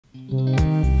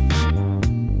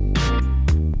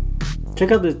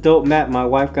Check out this dope map my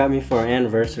wife got me for our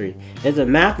anniversary. It's a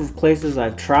map of places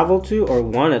I've traveled to or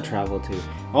want to travel to.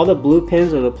 All the blue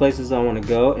pins are the places I want to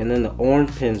go, and then the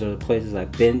orange pins are the places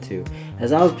I've been to.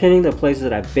 As I was pinning the places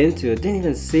that I've been to, it didn't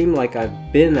even seem like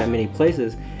I've been that many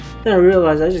places. Then I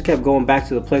realized I just kept going back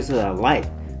to the places that I like.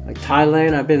 Like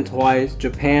Thailand, I've been twice.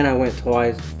 Japan, I went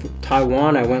twice.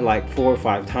 Taiwan, I went like 4 or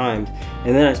 5 times.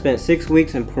 And then I spent 6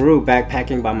 weeks in Peru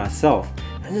backpacking by myself.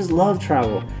 I just love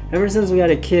travel. Ever since we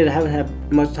had a kid, I haven't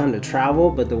had much time to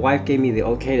travel, but the wife gave me the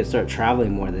okay to start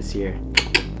traveling more this year.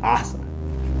 Awesome.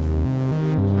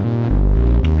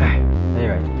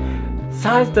 Anyway,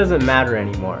 size doesn't matter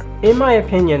anymore. In my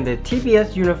opinion, the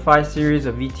TBS Unify series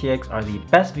of VTX are the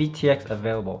best VTX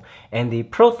available, and the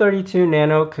Pro32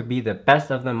 Nano could be the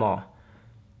best of them all.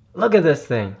 Look at this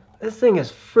thing. This thing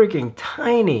is freaking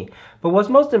tiny, but what's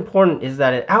most important is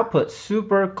that it outputs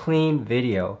super clean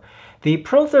video. The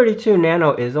Pro32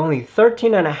 Nano is only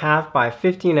 13.5 by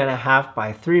 15.5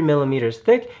 by 3 millimeters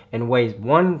thick and weighs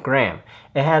 1 gram.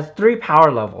 It has 3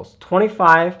 power levels,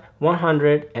 25,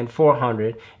 100, and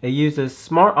 400. It uses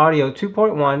SmartAudio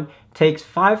 2.1, takes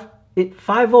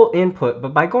 5-volt input,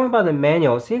 but by going by the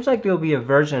manual, it seems like there will be a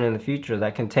version in the future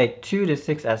that can take 2 to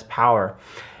 6S power.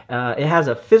 It has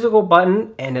a physical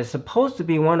button and is supposed to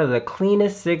be one of the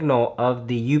cleanest signal of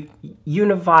the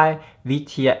Unify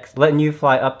VTX, letting you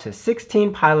fly up to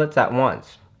 16 pilots at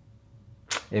once.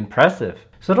 Impressive.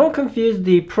 So don't confuse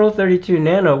the Pro32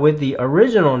 Nano with the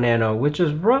original Nano, which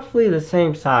is roughly the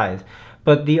same size.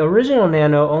 But the original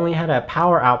Nano only had a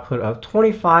power output of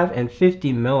 25 and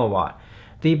 50 milliwatt.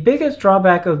 The biggest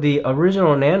drawback of the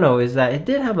original Nano is that it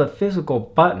did have a physical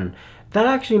button. That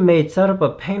actually made setup a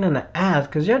pain in the ass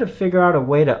because you had to figure out a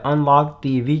way to unlock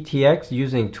the VTX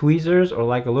using tweezers or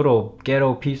like a little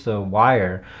ghetto piece of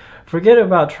wire. Forget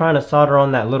about trying to solder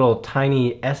on that little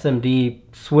tiny SMD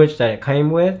switch that it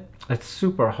came with. It's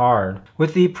super hard.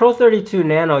 With the Pro32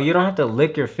 Nano, you don't have to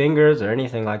lick your fingers or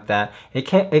anything like that.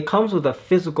 It comes with a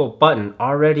physical button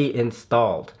already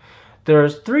installed.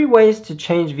 There's 3 ways to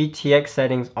change VTX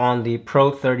settings on the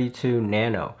Pro32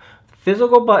 Nano.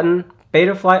 Physical button,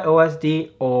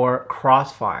 BetaFlightOSD, or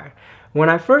Crossfire. When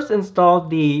I first installed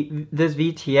this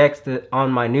VTX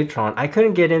on my Neutron, I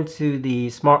couldn't get into the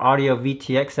SmartAudio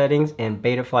VTX settings in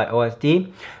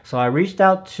BetaFlightOSD, so I reached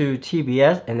out to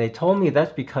TBS and they told me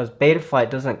that's because BetaFlight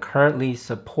doesn't currently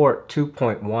support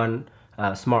 2.1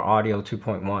 SmartAudio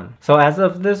 2.1. So as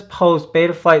of this post,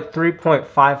 BetaFlight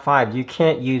 3.55, you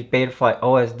can't use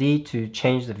BetaFlightOSD to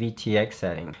change the VTX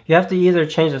setting. You have to either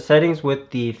change the settings with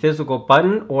the physical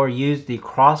button or use the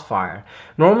Crossfire.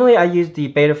 Normally I use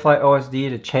the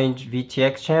BetaFlightOSD to change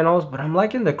VTX channels, but I'm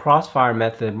liking the Crossfire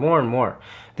method more and more.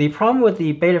 The problem with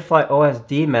the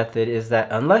BetaFlightOSD method is that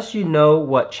unless you know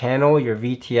what channel your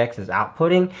VTX is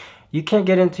outputting, you can't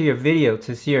get into your video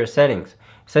to see your settings.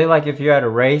 Say like if you're at a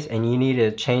race and you need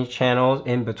to change channels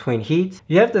in between heats,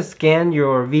 you have to scan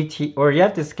your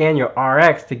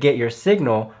RX to get your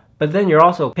signal, but then you're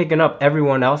also picking up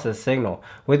everyone else's signal.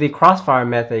 With the Crossfire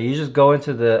method, you just go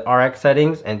into the RX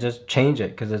settings and just change it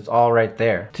because it's all right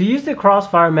there. To use the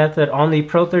Crossfire method on the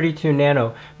Pro32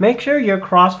 Nano, make sure your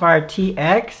Crossfire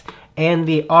TX and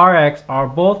the RX are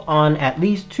both on at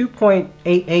least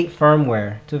 2.88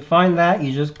 firmware. To find that,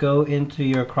 you just go into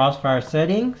your Crossfire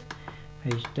settings,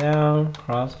 page down,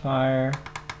 Crossfire,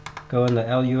 go in the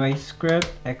LUA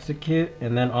script, execute,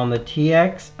 and then on the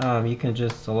TX, you can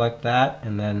just select that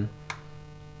and then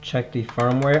check the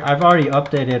firmware. I've already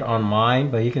updated on mine,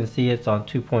 but you can see it's on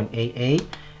 2.88,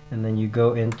 and then you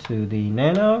go into the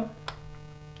Nano.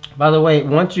 By the way,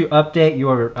 once you update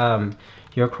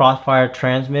your Crossfire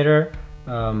transmitter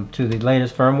to the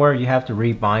latest firmware, you have to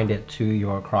rebind it to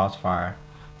your Crossfire.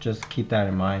 Just keep that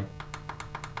in mind.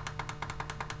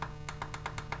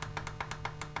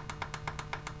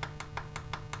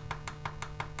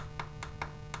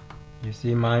 You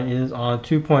see mine is on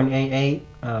 2.88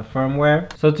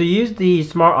 firmware. So to use the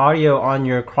SmartAudio on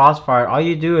your Crossfire, all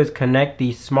you do is connect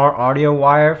the SmartAudio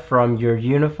wire from your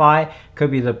Unify.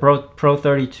 Could be the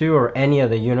Pro32 or any of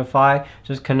the Unify.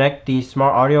 Just connect the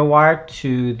SmartAudio wire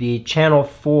to the channel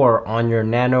 4 on your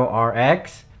Nano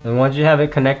RX. And once you have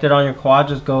it connected on your quad,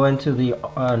 just go into the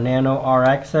Nano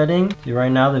RX settings. See,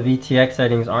 right now the VTX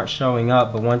settings aren't showing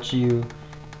up, but once you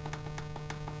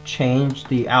change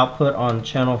the output on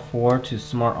channel 4 to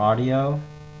SmartAudio,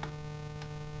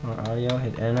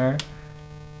 hit enter,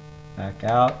 back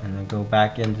out, and then go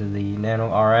back into the Nano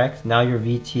RX. Now your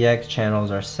VTX channels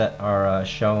are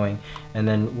showing, and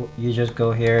then you just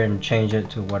go here and change it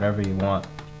to whatever you want.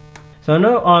 So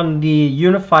note on the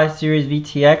Unify series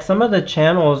VTX, some of the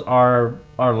channels are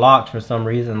locked for some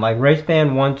reason. Like race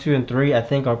band 1, 2, and 3, I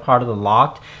think are part of the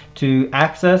locked. To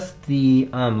access the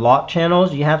locked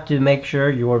channels, you have to make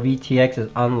sure your VTX is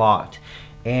unlocked.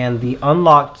 And the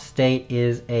unlocked state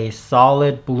is a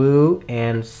solid blue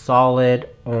and solid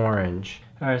orange.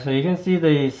 Alright, so you can see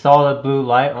the solid blue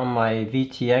light on my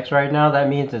VTX right now. That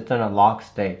means it's in a lock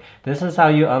state. This is how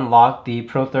you unlock the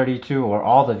Pro32 or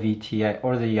all the VTX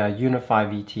or the Unify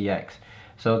VTX.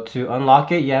 So to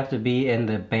unlock it, you have to be in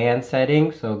the band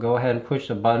settings. So go ahead and push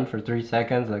the button for 3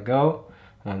 seconds. Let go.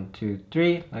 1, 2,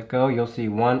 3. Let go. You'll see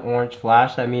one orange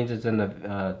flash. That means it's in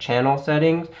the channel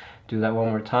settings. Do that one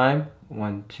more time.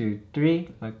 1, 2, 3.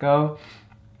 Let go.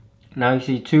 Now you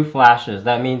see 2 flashes.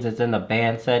 That means it's in the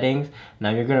band settings.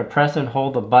 Now you're going to press and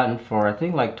hold the button for I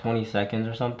think like 20 seconds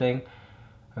or something.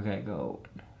 Okay, go.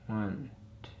 1,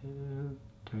 2,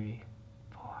 3,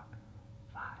 4,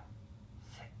 5,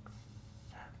 6,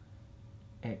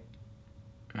 7, 8,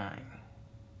 9,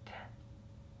 10,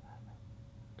 11,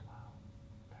 12,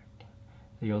 13.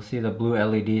 So you'll see the blue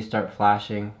LED start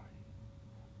flashing.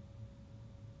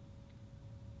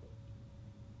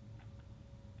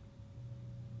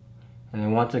 And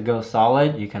then once it goes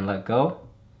solid, you can let go.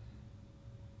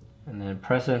 And then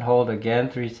press and hold again,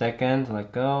 3 seconds,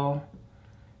 let go.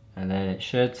 And then it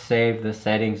should save the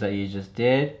settings that you just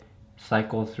did.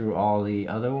 Cycle through all the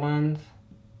other ones.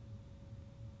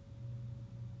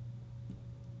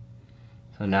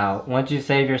 So now, once you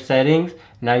save your settings,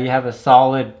 now you have a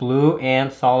solid blue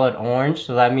and solid orange.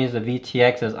 So that means the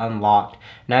VTX is unlocked.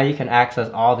 Now you can access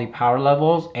all the power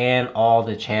levels and all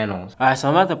the channels. Alright, so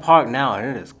I'm at the park now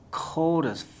and it is cold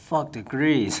as fuck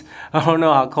degrees. I don't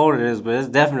know how cold it is, but it's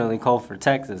definitely cold for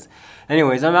Texas.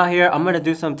 Anyways, I'm out here. I'm going to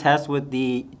do some tests with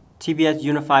the TBS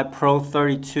Unify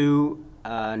PRO32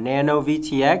 Nano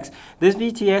VTX. This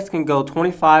VTX can go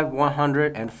 25,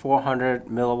 100, and 400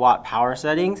 milliwatt power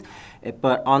settings.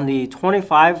 But on the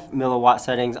 25 milliwatt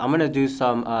settings, I'm going to do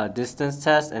some distance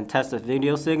tests and test the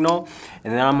video signal.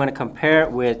 And then I'm going to compare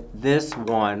it with this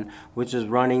one, which is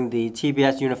running the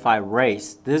TBS Unify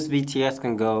Race. This VTX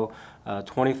can go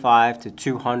 25 to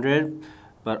 200.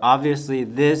 But obviously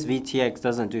this VTX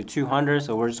doesn't do 200,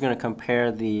 so we're just going to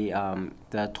compare the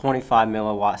 25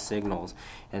 milliwatt signals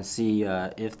and see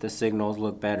if the signals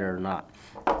look better or not.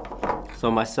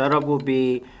 So my setup will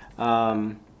be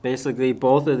basically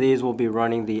both of these will be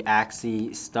running the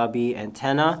Axie stubby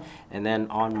antenna, and then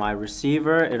on my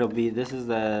receiver it'll be, this is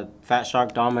the Fat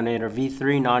Shark Dominator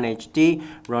V3 non-HD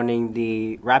running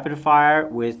the rapid fire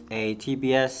with a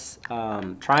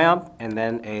TBS Triumph, and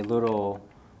then a little,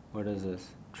 what is this,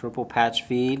 triple patch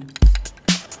feed.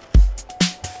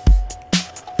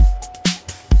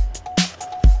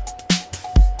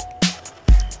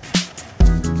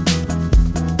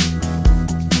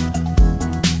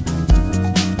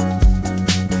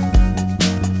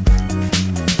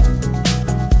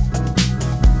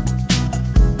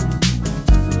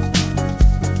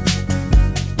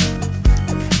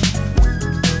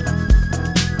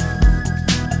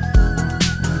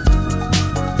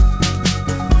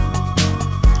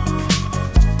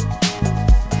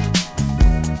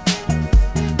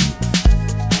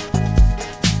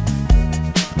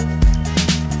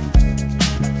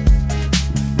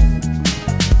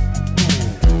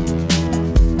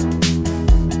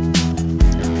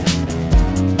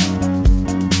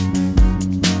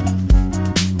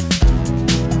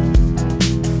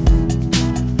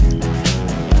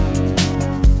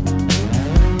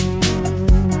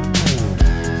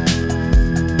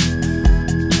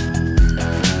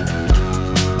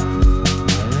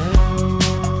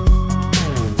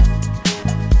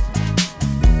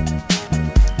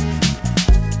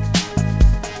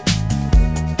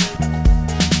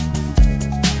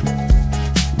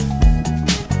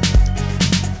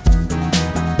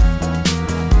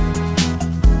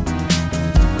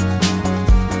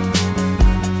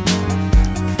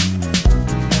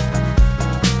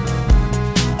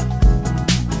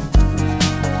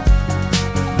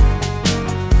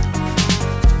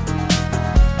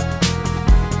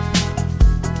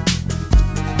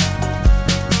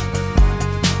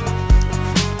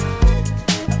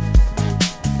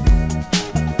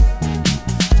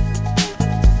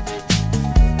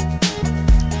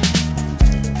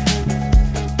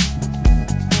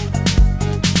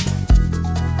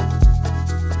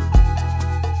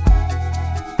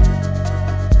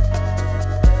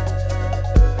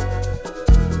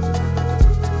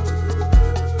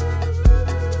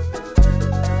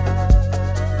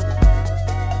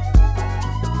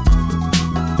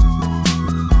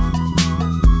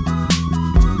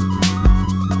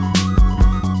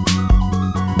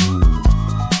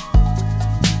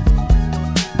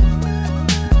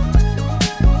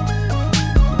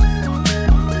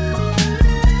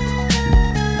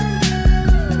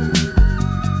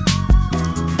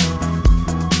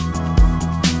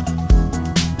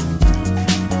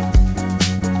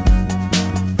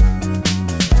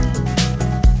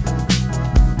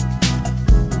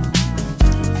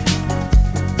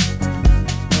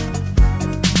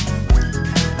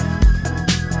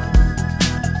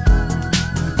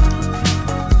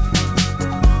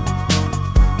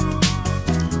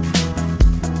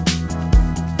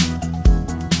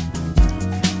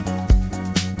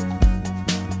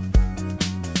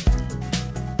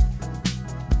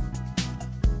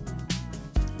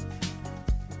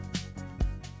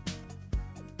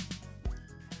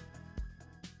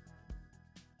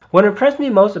 What impressed me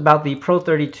most about the Pro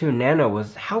 32 Nano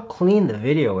was how clean the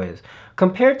video is.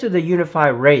 Compared to the Unify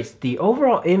Race, the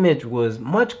overall image was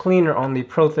much cleaner on the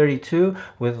Pro 32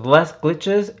 with less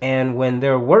glitches, and when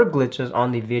there were glitches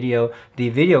on the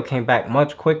video came back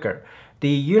much quicker. The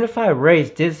Unify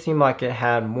Race did seem like it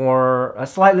had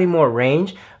slightly more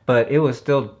range, but it was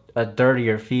still a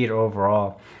dirtier feed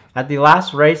overall. At the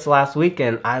last race last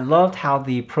weekend, I loved how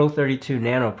the Pro 32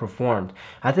 Nano performed.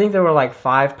 I think there were like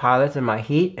 5 pilots in my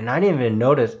heat, and I didn't even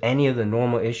notice any of the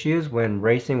normal issues when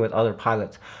racing with other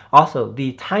pilots. Also,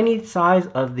 the tiny size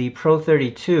of the Pro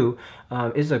 32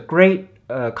 is a great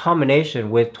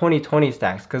combination with 2020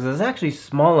 stacks, because it's actually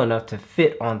small enough to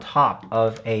fit on top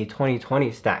of a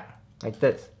 2020 stack, like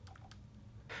this.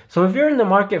 So if you're in the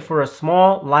market for a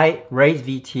small, light race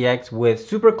VTX with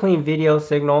super clean video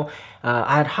signal,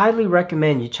 I'd highly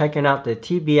recommend you checking out the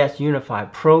TBS Unify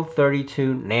Pro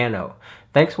 32 Nano.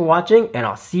 Thanks for watching, and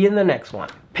I'll see you in the next one.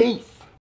 Peace!